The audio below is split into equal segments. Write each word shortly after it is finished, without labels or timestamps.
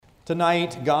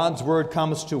Tonight, God's Word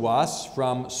comes to us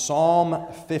from Psalm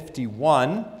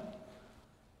 51.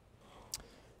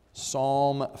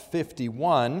 Psalm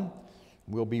 51,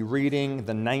 we'll be reading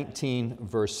the 19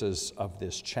 verses of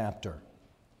this chapter.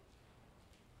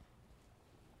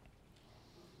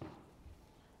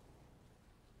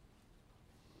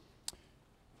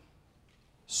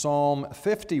 Psalm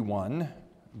 51,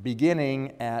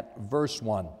 beginning at verse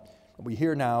 1. What we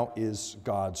hear now is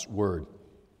God's Word.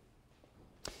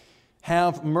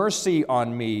 Have mercy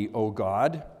on me, O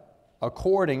God,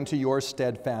 according to your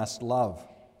steadfast love.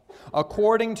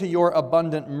 According to your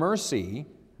abundant mercy,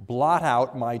 blot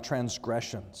out my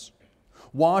transgressions.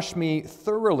 Wash me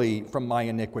thoroughly from my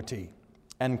iniquity,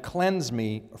 and cleanse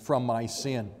me from my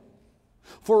sin.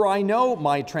 For I know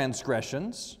my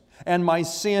transgressions, and my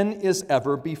sin is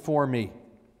ever before me.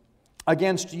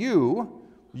 Against you,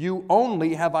 you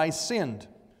only have I sinned,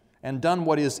 and done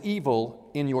what is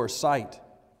evil in your sight,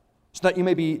 so that you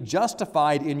may be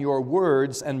justified in your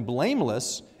words and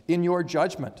blameless in your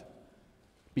judgment.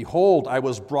 Behold, I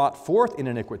was brought forth in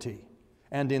iniquity,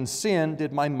 and in sin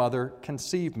did my mother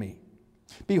conceive me.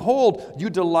 Behold, you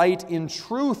delight in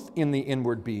truth in the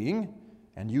inward being,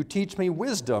 and you teach me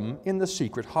wisdom in the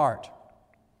secret heart.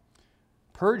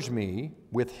 Purge me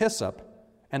with hyssop,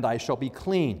 and I shall be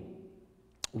clean.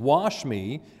 Wash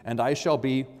me, and I shall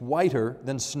be whiter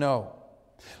than snow.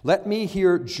 Let me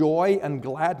hear joy and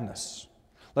gladness.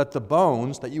 Let the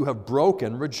bones that you have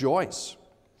broken rejoice.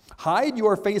 Hide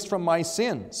your face from my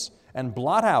sins, and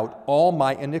blot out all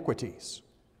my iniquities.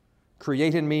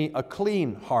 Create in me a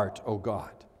clean heart, O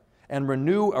God, and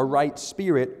renew a right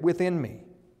spirit within me.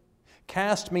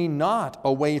 Cast me not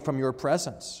away from your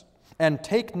presence, and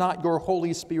take not your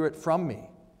Holy Spirit from me.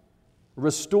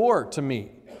 Restore to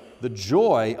me the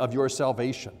joy of your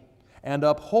salvation, and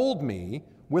uphold me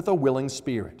with a willing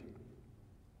spirit.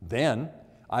 Then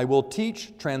I will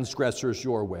teach transgressors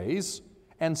your ways,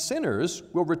 and sinners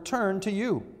will return to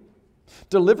you.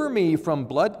 Deliver me from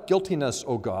blood guiltiness,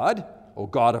 O God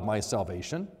of my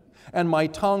salvation, and my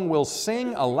tongue will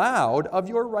sing aloud of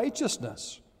your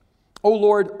righteousness. O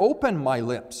Lord, open my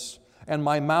lips, and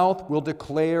my mouth will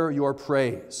declare your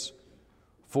praise.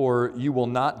 For you will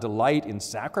not delight in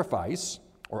sacrifice,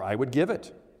 or I would give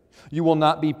it. You will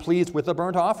not be pleased with a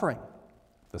burnt offering.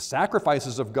 The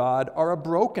sacrifices of God are a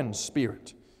broken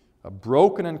spirit, a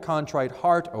broken and contrite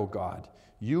heart, O God,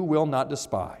 you will not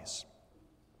despise.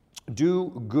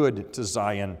 Do good to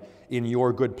Zion in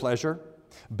your good pleasure.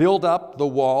 Build up the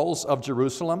walls of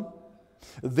Jerusalem.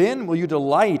 Then will you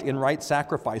delight in right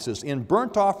sacrifices, in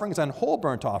burnt offerings and whole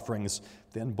burnt offerings.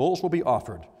 Then bulls will be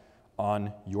offered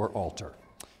on your altar.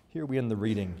 Here we end the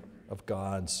reading of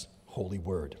God's holy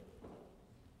word.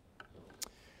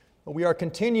 We are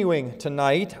continuing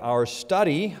tonight our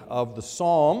study of the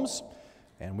Psalms,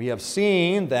 and we have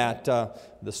seen that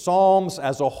the Psalms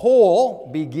as a whole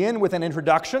begin with an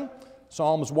introduction.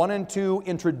 Psalms 1 and 2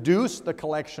 introduce the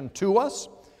collection to us.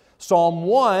 Psalm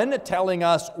 1 telling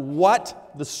us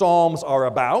what the Psalms are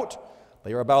about.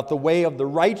 They are about the way of the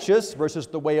righteous versus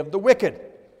the way of the wicked.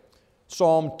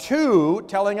 Psalm 2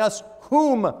 telling us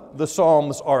whom the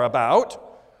Psalms are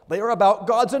about. They are about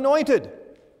God's anointed.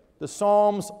 The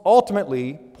Psalms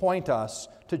ultimately point us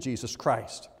to Jesus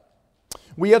Christ.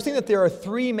 We have seen that there are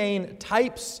three main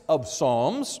types of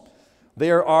psalms.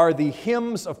 There are the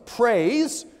hymns of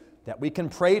praise, that we can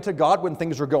pray to God when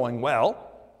things are going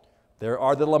well. There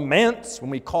are the laments,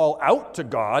 when we call out to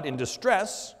God in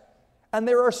distress. And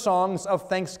there are songs of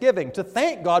thanksgiving, to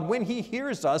thank God when He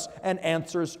hears us and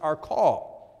answers our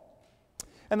call.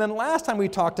 And then last time we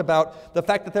talked about the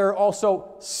fact that there are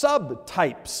also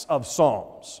subtypes of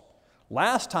psalms.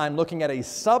 Last time looking at a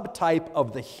subtype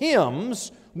of the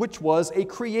hymns, which was a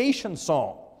creation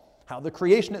psalm, how the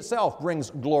creation itself brings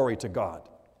glory to God.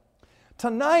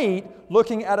 Tonight,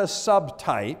 looking at a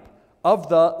subtype of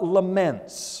the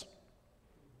laments.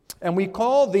 And we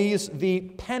call these the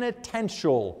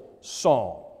penitential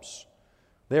psalms.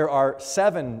 There are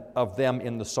 7 of them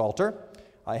in the Psalter.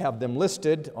 I have them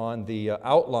listed on the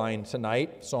outline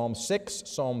tonight. Psalm 6,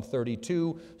 Psalm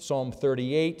 32, Psalm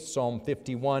 38, Psalm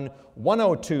 51,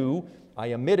 102.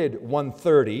 I omitted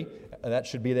 130. That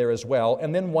should be there as well.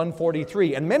 And then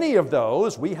 143. And many of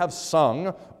those we have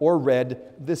sung or read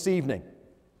this evening.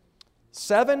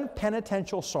 7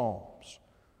 penitential psalms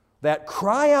that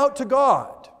cry out to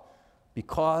God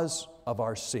because of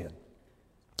our sin.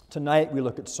 Tonight we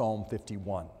look at Psalm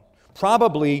 51.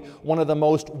 Probably one of the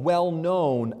most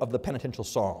well-known of the penitential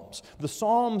psalms. The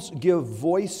psalms give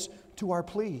voice to our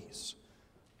pleas.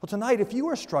 Well, tonight, if you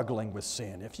are struggling with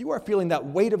sin, if you are feeling that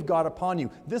weight of God upon you,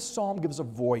 this psalm gives a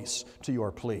voice to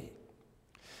your plea.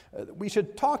 We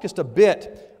should talk just a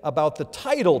bit about the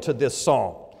title to this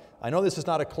psalm. I know this is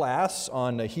not a class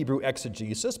on Hebrew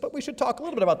exegesis, but we should talk a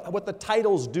little bit about what the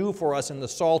titles do for us in the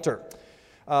Psalter.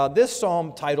 This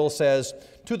psalm title says,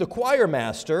 "To the choir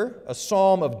master, a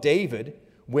psalm of David,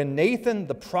 when Nathan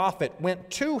the prophet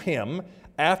went to him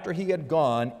after he had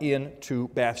gone into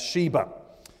Bathsheba."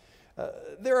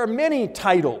 There are many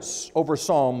titles over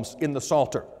psalms in the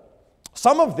Psalter.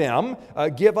 Some of them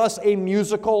give us a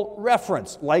musical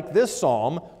reference, like this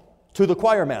psalm, "To the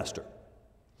choir master."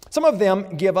 Some of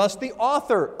them give us the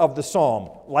author of the psalm,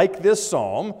 like this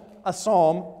psalm, a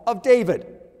psalm of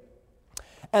David.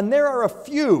 And there are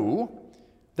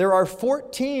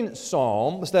 14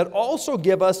 psalms that also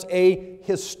give us a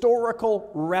historical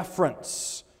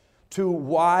reference to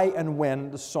why and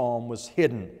when the psalm was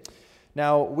hidden.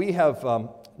 Now, we have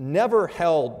never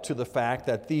held to the fact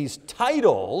that these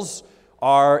titles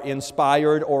are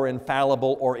inspired or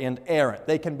infallible or inerrant.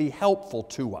 They can be helpful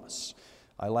to us.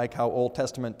 I like how Old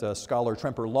Testament scholar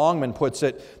Tremper Longman puts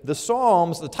it. The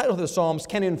title of the Psalms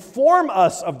can inform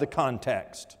us of the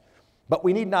context, but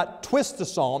we need not twist the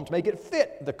psalm to make it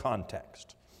fit the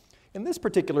context. In this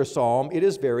particular psalm, it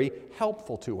is very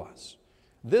helpful to us.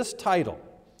 This title,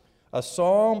 "A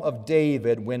Psalm of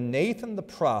David when Nathan the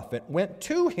prophet went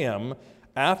to him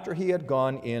after he had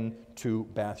gone into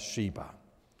Bathsheba."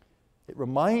 It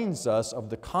reminds us of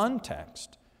the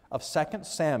context of 2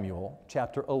 Samuel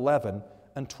chapter 11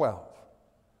 and 12,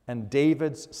 and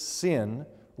David's sin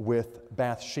with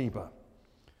Bathsheba.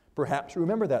 Perhaps you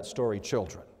remember that story,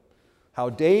 children. How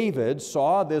David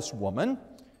saw this woman,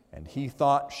 and he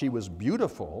thought she was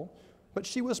beautiful, but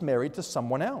she was married to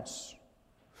someone else.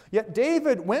 Yet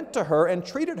David went to her and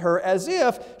treated her as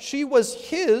if she was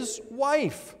his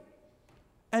wife,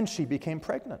 and she became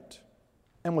pregnant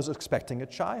and was expecting a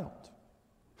child.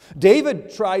 David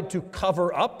tried to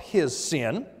cover up his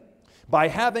sin by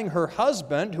having her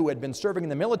husband, who had been serving in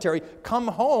the military, come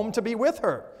home to be with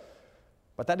her.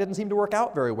 But that didn't seem to work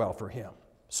out very well for him.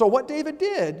 So what David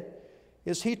did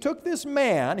is he took this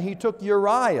man, he took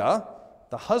Uriah,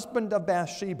 the husband of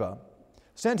Bathsheba,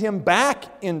 sent him back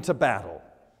into battle,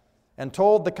 and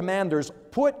told the commanders,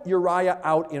 "Put Uriah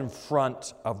out in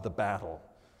front of the battle."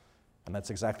 And that's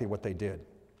exactly what they did.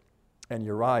 And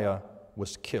Uriah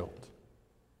was killed.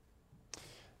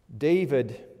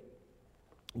 David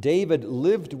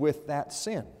lived with that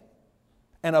sin.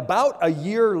 And about a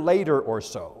year later or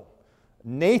so,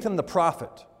 Nathan the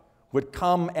prophet would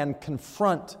come and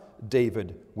confront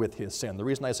David with his sin. The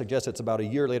reason I suggest it's about a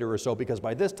year later or so, because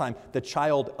by this time, the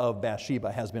child of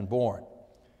Bathsheba has been born.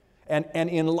 And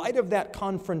in light of that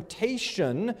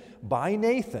confrontation by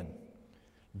Nathan,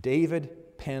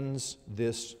 David pens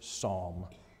this psalm,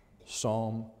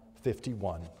 Psalm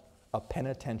 51, a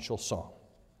penitential psalm.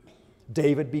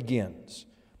 David begins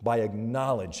by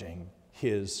acknowledging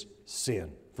his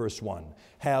sin. Verse 1,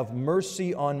 "Have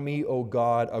mercy on me, O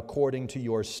God, according to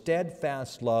your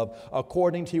steadfast love,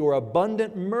 according to your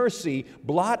abundant mercy,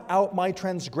 blot out my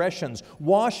transgressions.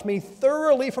 Wash me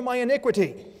thoroughly from my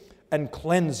iniquity, and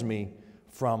cleanse me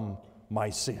from my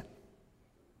sin."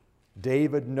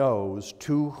 David knows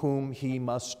to whom he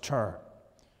must turn.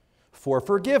 For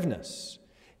forgiveness,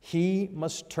 he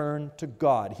must turn to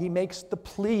God. He makes the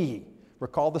plea.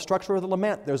 Recall the structure of the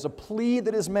lament. There's a plea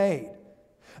that is made.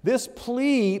 This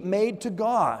plea made to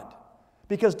God,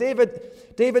 because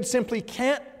David simply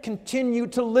can't continue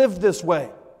to live this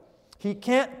way. He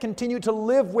can't continue to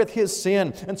live with his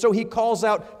sin. And so he calls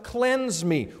out, "Cleanse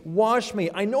me, wash me.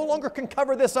 I no longer can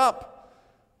cover this up."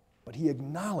 But he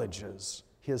acknowledges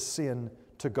his sin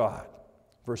to God.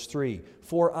 Verse 3,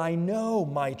 "For I know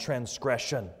my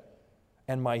transgression,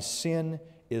 and my sin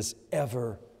is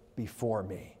ever before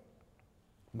me."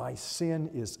 My sin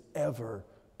is ever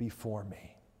before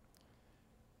me.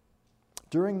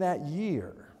 During that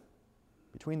year,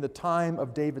 between the time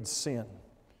of David's sin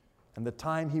and the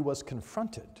time he was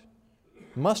confronted,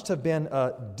 must have been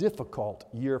a difficult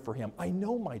year for him. I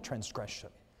know my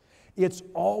transgression. It's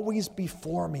always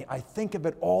before me. I think of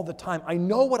it all the time. I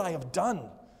know what I have done.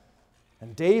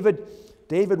 And David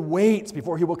waits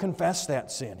before he will confess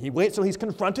that sin. He waits till he's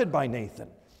confronted by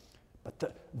Nathan.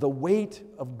 But the weight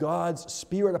of God's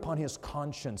Spirit upon his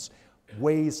conscience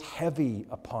weighs heavy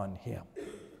upon him.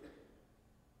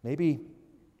 Maybe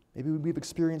we've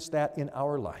experienced that in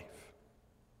our life.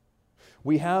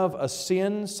 We have a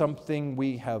sin, something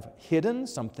we have hidden,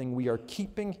 something we are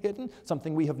keeping hidden,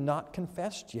 something we have not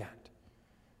confessed yet.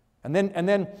 And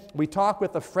then we talk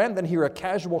with a friend and hear a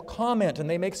casual comment, and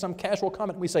they make some casual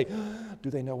comment, and we say, "Do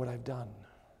they know what I've done?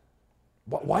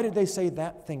 Why did they say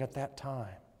that thing at that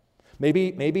time?"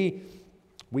 Maybe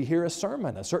We hear a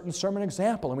certain sermon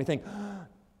example, and we think,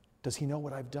 does he know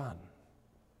what I've done?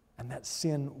 And that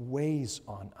sin weighs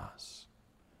on us.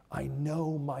 I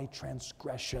know my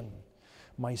transgression.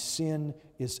 My sin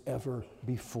is ever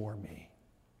before me.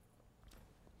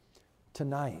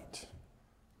 Tonight,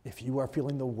 if you are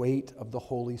feeling the weight of the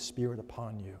Holy Spirit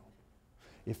upon you,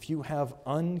 if you have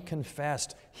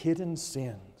unconfessed, hidden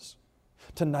sins,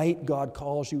 tonight God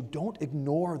calls you, don't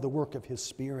ignore the work of His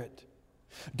Spirit.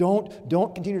 Don't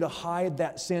continue to hide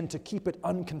that sin, to keep it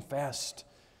unconfessed,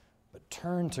 but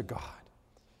turn to God.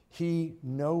 He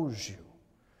knows you.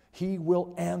 He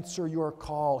will answer your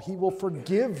call. He will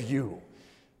forgive you.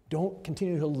 Don't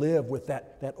continue to live with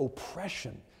that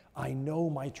oppression. I know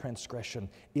my transgression.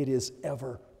 It is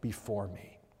ever before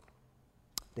me.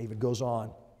 David goes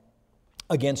on.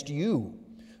 Against you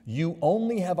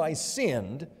only have I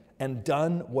sinned and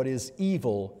done what is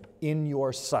evil in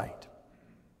your sight.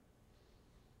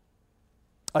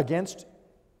 Against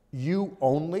you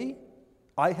only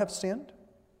I have sinned?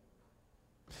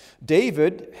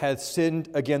 David has sinned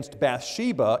against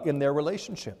Bathsheba in their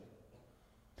relationship.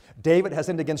 David has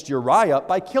sinned against Uriah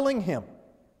by killing him.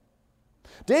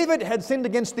 David had sinned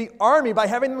against the army by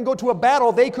having them go to a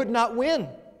battle they could not win.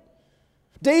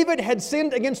 David had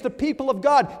sinned against the people of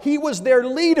God. He was their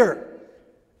leader.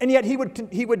 And yet he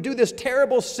would do this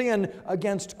terrible sin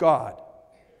against God.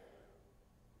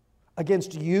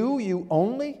 Against you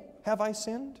only have I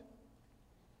sinned?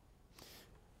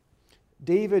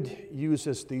 David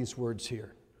uses these words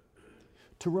here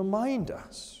to remind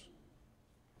us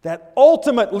that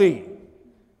ultimately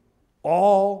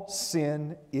all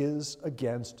sin is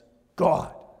against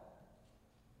God.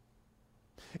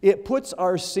 It puts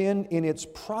our sin in its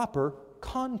proper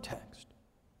context.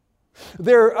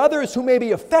 There are others who may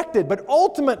be affected, but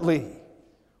ultimately,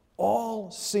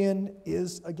 all sin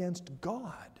is against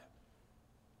God.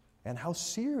 And how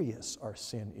serious our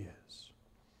sin is.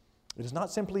 It is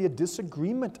not simply a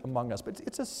disagreement among us, but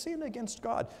it's a sin against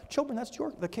God. Children, that's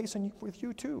the case with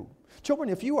you too. Children,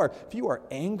 if you are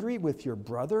angry with your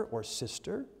brother or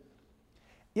sister,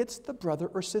 it's the brother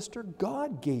or sister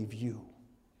God gave you.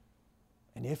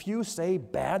 And if you say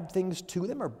bad things to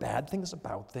them or bad things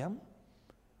about them,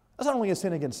 that's not only a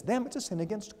sin against them, it's a sin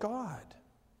against God.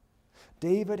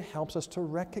 David helps us to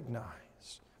recognize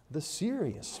the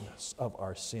seriousness of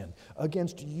our sin.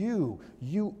 Against you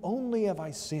only have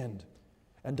I sinned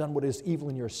and done what is evil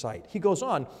in your sight. He goes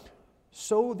on,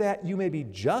 so that you may be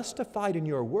justified in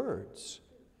your words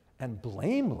and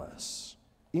blameless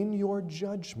in your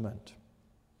judgment.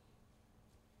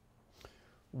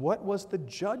 What was the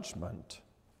judgment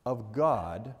of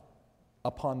God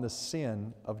upon the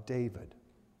sin of David?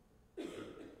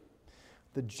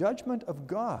 The judgment of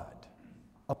God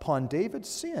upon David's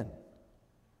sin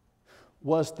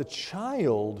was the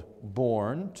child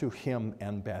born to him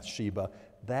and Bathsheba.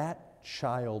 That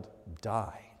child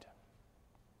died.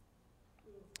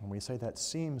 And we say that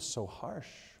seems so harsh.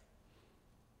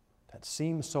 That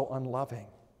seems so unloving.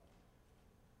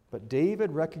 But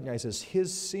David recognizes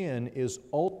his sin is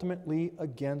ultimately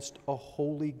against a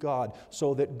holy God.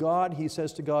 So that God, he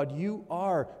says to God, you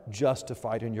are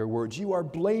justified in your words. You are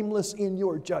blameless in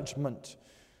your judgment.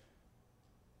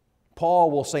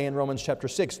 Paul will say in Romans chapter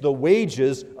 6, the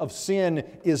wages of sin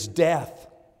is death.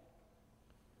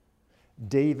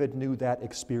 David knew that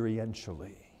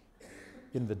experientially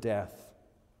in the death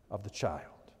of the child.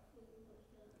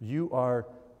 You are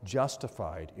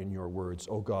justified in your words,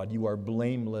 O God. You are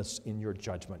blameless in your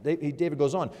judgment. David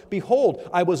goes on, behold,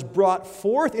 I was brought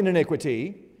forth in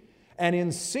iniquity, and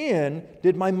in sin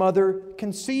did my mother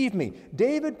conceive me.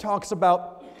 David talks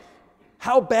about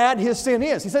how bad his sin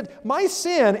is. He said, my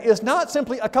sin is not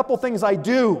simply a couple things I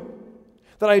do,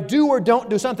 that I do or don't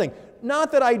do something.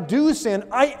 Not that I do sin,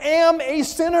 I am a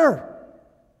sinner.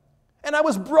 And I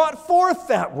was brought forth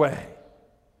that way.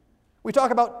 We talk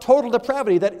about total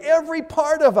depravity, that every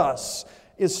part of us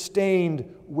is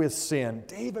stained with sin.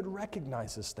 David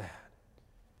recognizes that.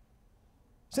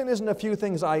 Sin isn't a few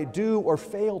things I do or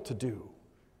fail to do.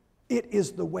 It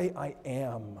is the way I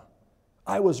am.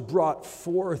 I was brought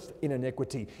forth in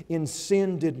iniquity. In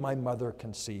sin did my mother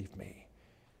conceive me.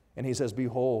 And he says,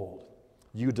 behold,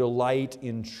 you delight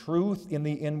in truth in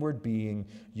the inward being.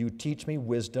 You teach me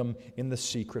wisdom in the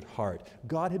secret heart.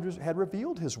 God had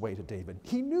revealed his way to David.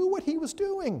 He knew what he was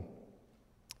doing.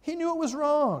 He knew it was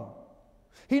wrong.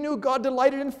 He knew God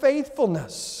delighted in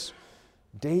faithfulness.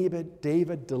 David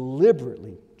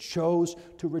deliberately chose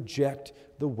to reject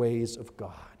the ways of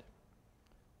God.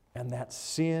 And that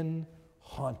sin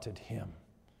haunted him.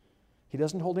 He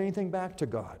doesn't hold anything back to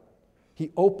God.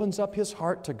 He opens up his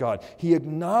heart to God. He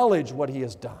acknowledged what he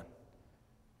has done.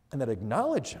 And that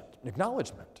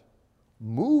acknowledgement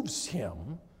moves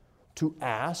him to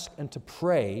ask and to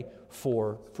pray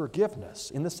for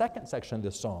forgiveness in the second section of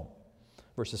this psalm,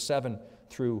 verses 7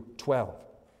 through 12.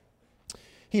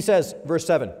 He says, verse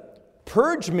 7,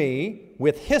 "Purge me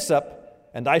with hyssop,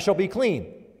 and I shall be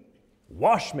clean.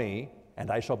 Wash me,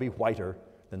 and I shall be whiter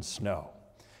than snow."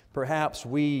 Perhaps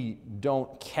we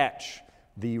don't catch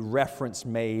the reference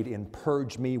made in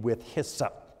 "purge me with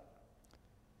hyssop."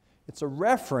 It's a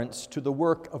reference to the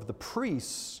work of the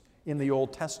priests in the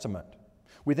Old Testament.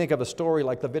 We think of a story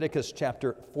like Leviticus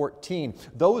chapter 14,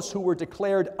 those who were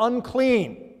declared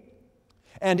unclean.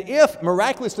 And if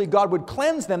miraculously God would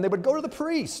cleanse them, they would go to the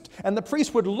priest, and the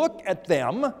priest would look at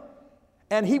them,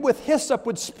 and he with hyssop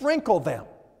would sprinkle them.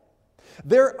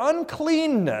 Their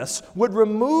uncleanness would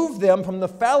remove them from the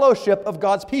fellowship of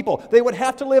God's people. They would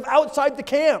have to live outside the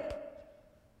camp.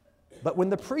 But when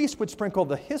the priest would sprinkle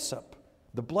the hyssop,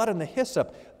 the blood and the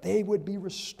hyssop, they would be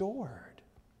restored.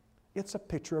 It's a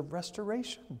picture of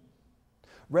restoration.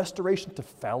 Restoration to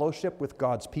fellowship with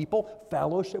God's people,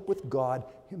 fellowship with God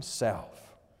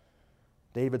himself.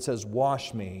 David says,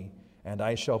 "Wash me, and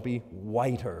I shall be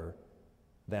whiter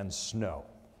than snow."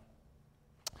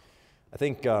 I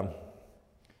think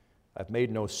I've made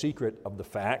no secret of the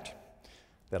fact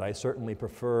that I certainly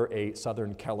prefer a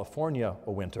Southern California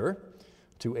winter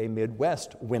to a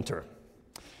Midwest winter.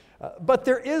 But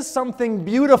there is something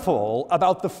beautiful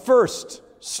about the first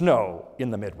snow in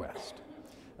the Midwest.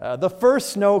 The first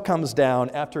snow comes down.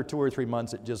 After 2 or 3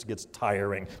 months, it just gets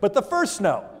tiring. But the first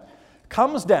snow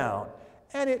comes down,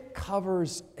 and it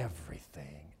covers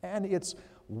everything. And it's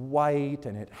white,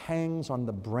 and it hangs on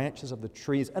the branches of the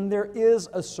trees. And there is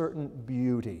a certain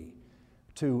beauty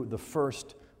to the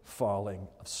first falling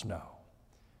of snow.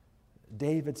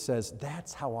 David says,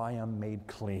 that's how I am made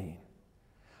clean.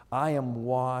 I am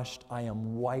washed, I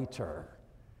am whiter,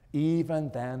 even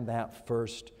than that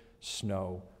first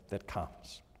snow that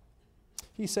comes.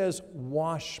 He says,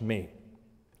 wash me,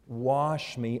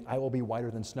 I will be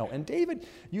whiter than snow. And David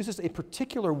uses a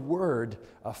particular word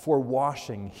for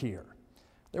washing here.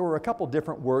 There were a couple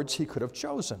different words he could have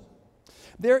chosen.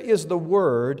 There is the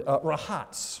word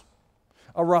rahatz.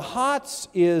 A rahatz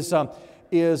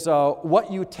is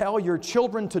what you tell your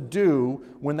children to do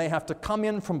when they have to come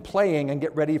in from playing and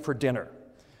get ready for dinner.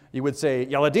 You would say,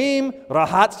 Yaladim,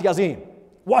 rahatz yazim.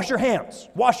 Wash your hands,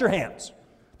 wash your hands.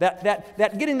 That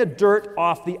getting the dirt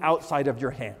off the outside of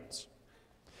your hands.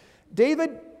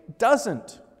 David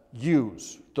doesn't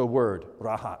use the word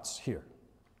rahatz here.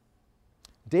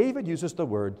 David uses the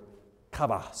word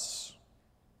kavas.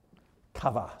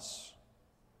 Kavas.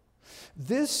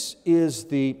 This is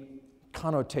the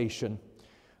connotation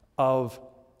of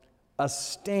a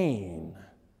stain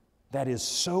that is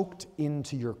soaked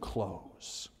into your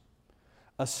clothes.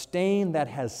 A stain that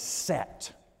has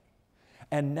set.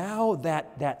 And now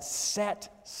that set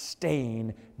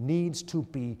stain needs to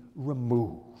be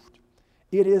removed.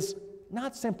 It is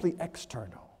not simply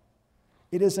external.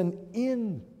 It is an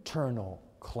internal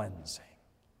cleansing.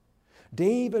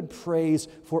 David prays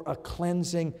for a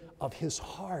cleansing of his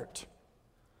heart.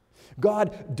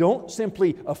 God, don't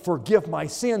simply forgive my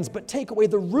sins, but take away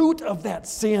the root of that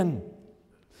sin.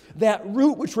 That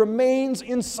root which remains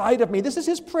inside of me. This is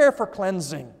his prayer for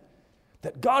cleansing.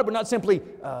 That God would not simply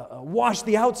wash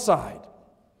the outside,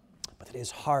 but that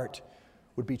his heart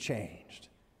would be changed.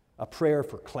 A prayer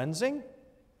for cleansing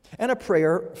and a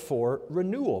prayer for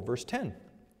renewal. Verse 10.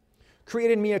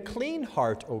 Create in me a clean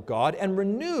heart, O God, and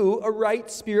renew a right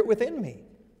spirit within me.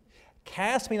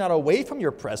 Cast me not away from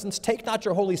your presence. Take not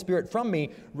your Holy Spirit from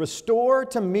me. Restore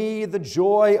to me the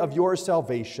joy of your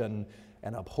salvation,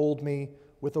 and uphold me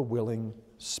with a willing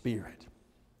spirit.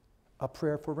 A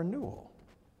prayer for renewal.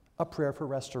 A prayer for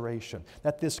restoration.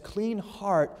 That this clean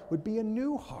heart would be a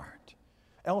new heart.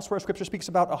 Elsewhere, Scripture speaks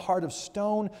about a heart of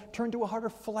stone turned to a heart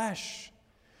of flesh.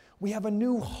 We have a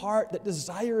new heart that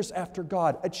desires after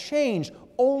God. A change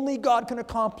only God can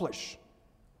accomplish.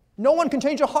 No one can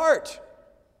change a heart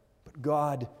but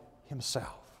God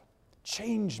himself.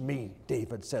 Change me,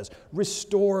 David says.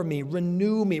 Restore me,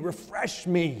 renew me, refresh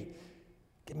me.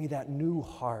 Give me that new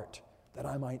heart that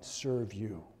I might serve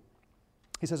you.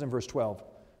 He says in verse 12,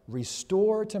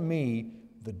 restore to me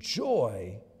the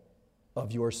joy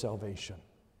of your salvation.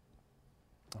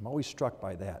 I'm always struck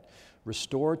by that.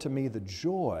 Restore to me the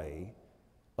joy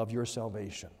of your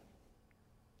salvation.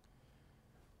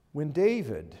 When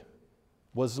David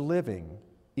was living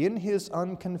in his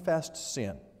unconfessed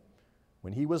sin,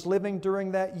 when he was living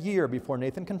during that year before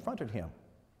Nathan confronted him,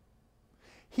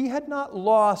 he had not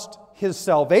lost his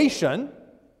salvation.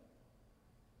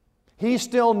 He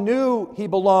still knew he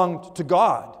belonged to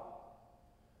God.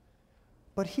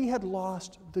 But he had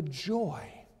lost the joy.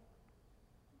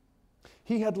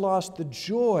 He had lost the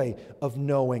joy of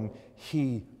knowing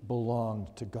he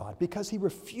belonged to God because he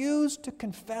refused to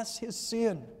confess his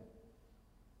sin.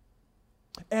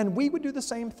 And we would do the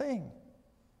same thing.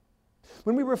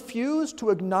 When we refuse to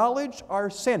acknowledge our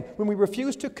sin, when we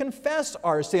refuse to confess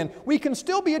our sin, we can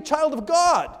still be a child of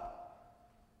God,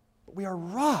 but we are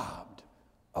robbed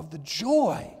of the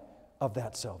joy of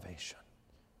that salvation.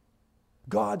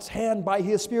 God's hand by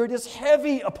his Spirit is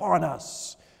heavy upon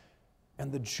us,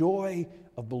 and the joy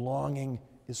of belonging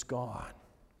is gone.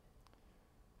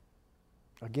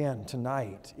 Again,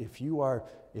 tonight, if you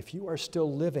are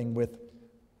still living with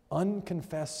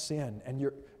unconfessed sin and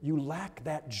you lack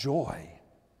that joy,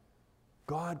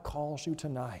 God calls you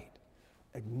tonight.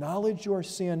 Acknowledge your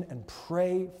sin and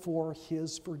pray for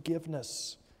his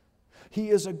forgiveness. He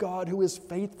is a God who is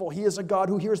faithful. He is a God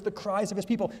who hears the cries of his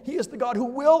people. He is the God who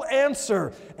will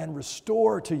answer and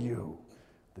restore to you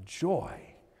the joy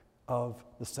of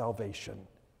the salvation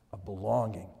of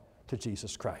belonging to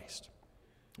Jesus Christ.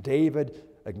 David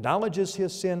acknowledges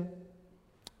his sin,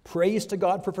 prays to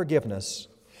God for forgiveness,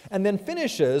 and then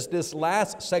finishes this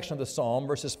last section of the psalm,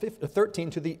 verses 13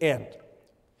 to the end.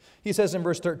 He says in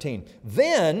verse 13,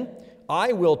 "Then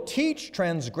I will teach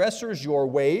transgressors your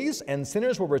ways, and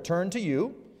sinners will return to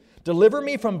you. Deliver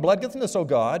me from bloodguiltiness, O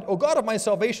God of my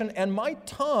salvation, and my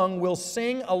tongue will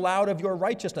sing aloud of your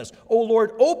righteousness. O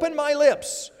Lord, open my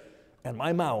lips, and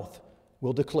my mouth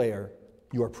will declare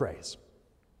your praise."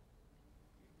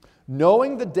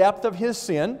 Knowing the depth of his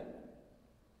sin,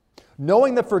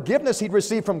 knowing the forgiveness he'd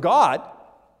received from God,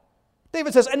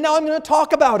 David says, and now I'm going to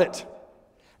talk about it.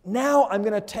 Now I'm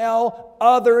going to tell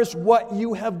others what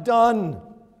you have done.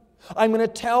 I'm going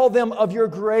to tell them of your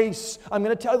grace. I'm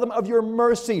going to tell them of your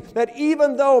mercy, that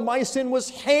even though my sin was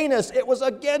heinous, it was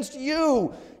against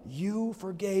you. You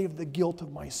forgave the guilt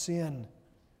of my sin.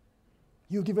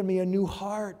 You've given me a new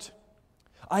heart.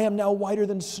 I am now whiter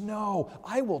than snow.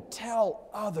 I will tell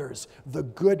others the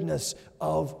goodness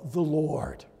of the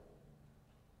Lord.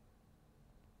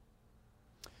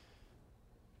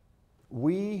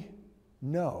 We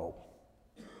know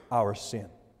our sin.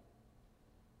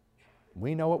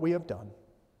 We know what we have done.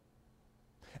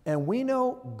 And we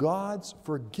know God's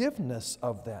forgiveness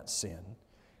of that sin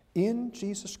in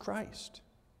Jesus Christ.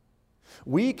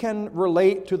 We can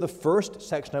relate to the first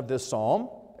section of this psalm,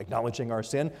 acknowledging our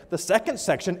sin. The second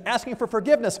section, asking for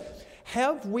forgiveness.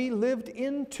 Have we lived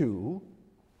into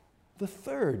the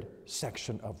third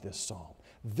section of this psalm?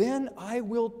 Then I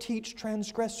will teach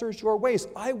transgressors your ways.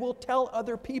 I will tell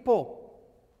other people.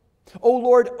 O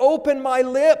Lord, open my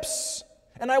lips,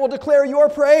 and I will declare your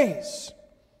praise.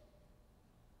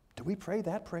 Do we pray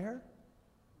that prayer?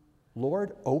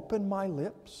 Lord, open my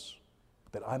lips,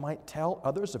 that I might tell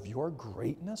others of your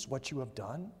greatness, what you have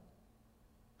done.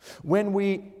 When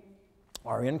we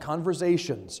are in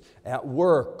conversations at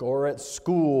work or at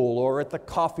school or at the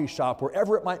coffee shop,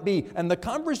 wherever it might be, and the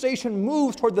conversation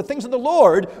moves toward the things of the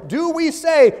Lord, do we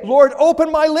say, Lord,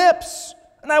 open my lips,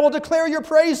 and I will declare your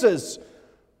praises?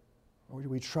 Or do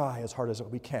we try as hard as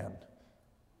we can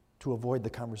to avoid the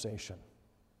conversation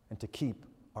and to keep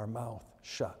our mouth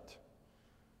shut?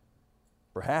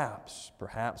 Perhaps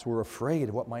we're afraid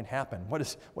of what might happen. What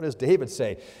does David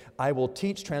say? I will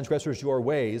teach transgressors your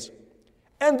ways,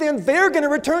 and then they're going to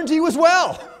return to you as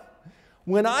well.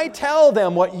 When I tell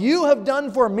them what you have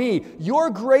done for me, your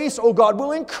grace, O God,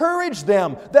 will encourage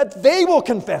them that they will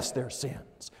confess their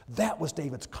sins. That was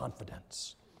David's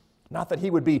confidence. Not that he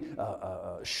would be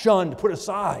shunned, put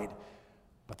aside,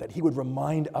 but that he would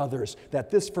remind others that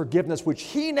this forgiveness, which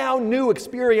he now knew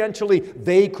experientially,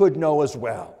 they could know as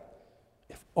well.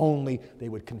 If only they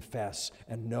would confess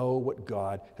and know what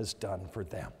God has done for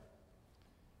them.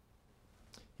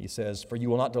 He says, for you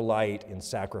will not delight in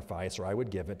sacrifice, or I would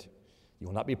give it. You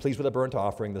will not be pleased with a burnt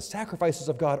offering. The sacrifices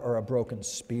of God are a broken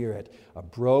spirit, a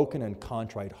broken and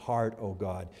contrite heart, O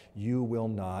God, you will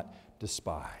not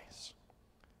despise.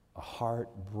 A heart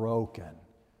broken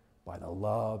by the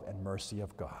love and mercy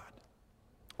of God.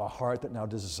 A heart that now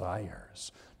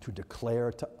desires to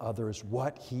declare to others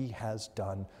what he has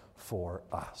done for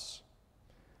us.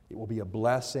 It will be a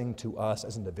blessing to us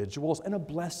as individuals and a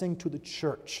blessing to the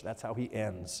church. That's how he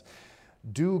ends.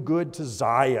 Do good to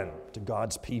Zion, to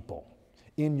God's people,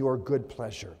 in your good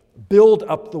pleasure. Build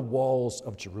up the walls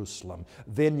of Jerusalem.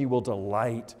 Then you will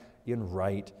delight in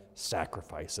right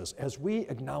sacrifices. As we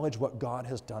acknowledge what God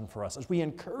has done for us, as we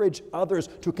encourage others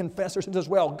to confess their sins as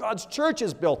well, God's church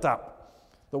is built up.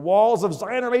 The walls of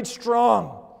Zion are made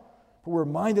strong. But we're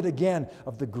reminded again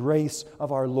of the grace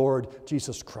of our Lord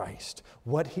Jesus Christ,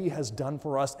 what He has done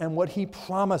for us and what He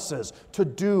promises to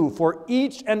do for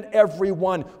each and every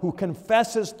one who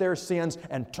confesses their sins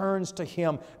and turns to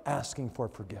Him asking for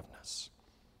forgiveness.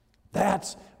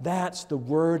 That's the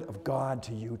word of God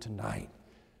to you tonight.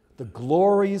 The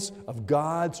glories of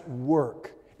God's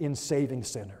work in saving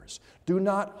sinners. Do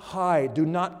not hide, do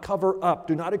not cover up,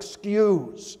 do not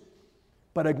excuse,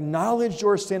 but acknowledge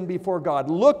your sin before God.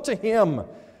 Look to Him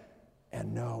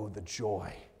and know the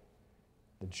joy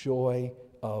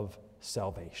of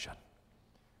salvation.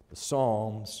 The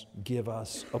Psalms give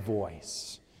us a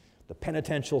voice. The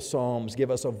penitential Psalms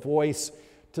give us a voice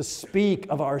to speak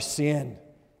of our sin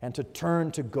and to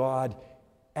turn to God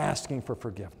asking for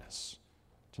forgiveness.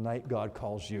 Tonight, God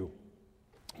calls you.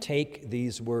 Take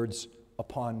these words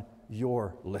upon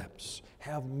your lips.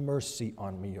 Have mercy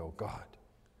on me, O God,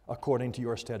 according to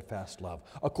your steadfast love.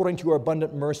 According to your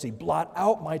abundant mercy, blot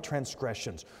out my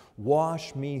transgressions.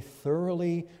 Wash me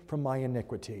thoroughly from my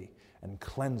iniquity and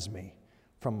cleanse me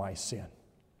from my sin.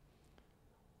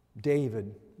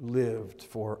 David lived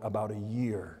for about a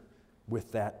year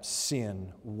with that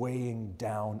sin weighing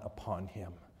down upon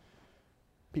him.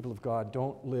 People of God,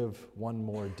 don't live one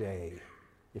more day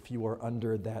if you are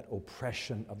under that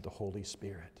oppression of the Holy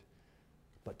Spirit.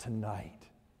 But tonight,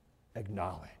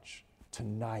 acknowledge.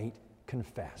 Tonight,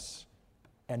 confess.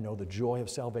 And know the joy of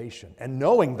salvation. And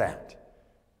knowing that,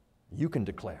 you can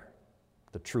declare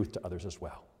the truth to others as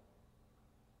well.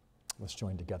 Let's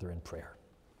join together in prayer.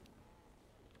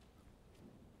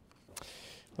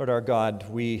 Lord our God,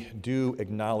 we do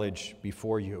acknowledge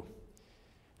before you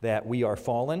that we are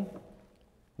fallen,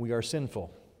 we are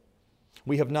sinful.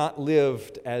 We have not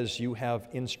lived as you have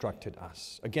instructed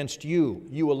us. Against you,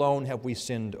 you alone have we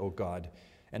sinned, O God,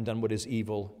 and done what is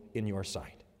evil in your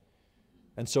sight.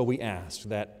 And so we ask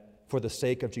that for the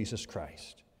sake of Jesus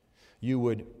Christ, you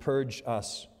would purge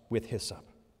us with hyssop.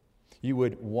 You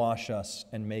would wash us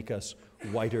and make us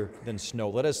whiter than snow.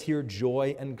 Let us hear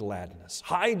joy and gladness.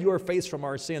 Hide your face from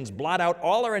our sins. Blot out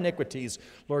all our iniquities.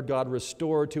 Lord God,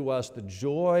 restore to us the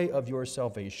joy of your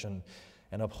salvation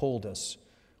and uphold us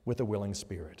with a willing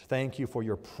spirit. Thank you for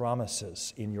your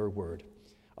promises in your word,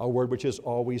 a word which is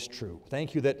always true.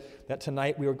 Thank you that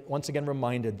tonight we are once again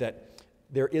reminded that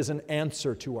there is an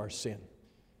answer to our sin.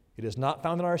 It is not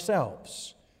found in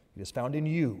ourselves. It is found in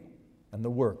you and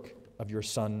the work of your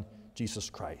Son, Jesus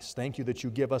Christ. Thank you that you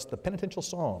give us the penitential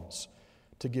Psalms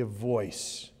to give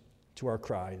voice to our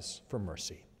cries for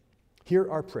mercy. Hear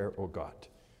our prayer, O God,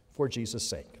 for Jesus'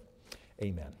 sake.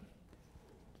 Amen.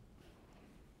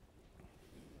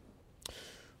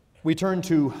 We turn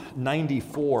to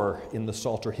 94 in the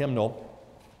Psalter hymnal.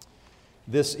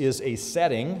 This is a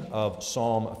setting of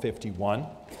Psalm 51.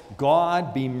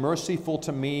 God, be merciful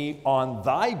to me. On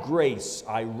thy grace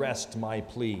I rest my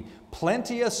plea.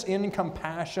 Plenteous in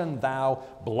compassion thou,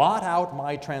 blot out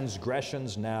my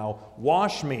transgressions now.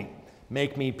 Wash me,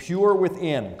 make me pure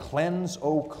within. Cleanse,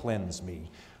 O cleanse me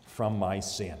from my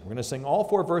sin. We're going to sing all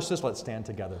 4 verses. Let's stand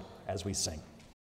together as we sing.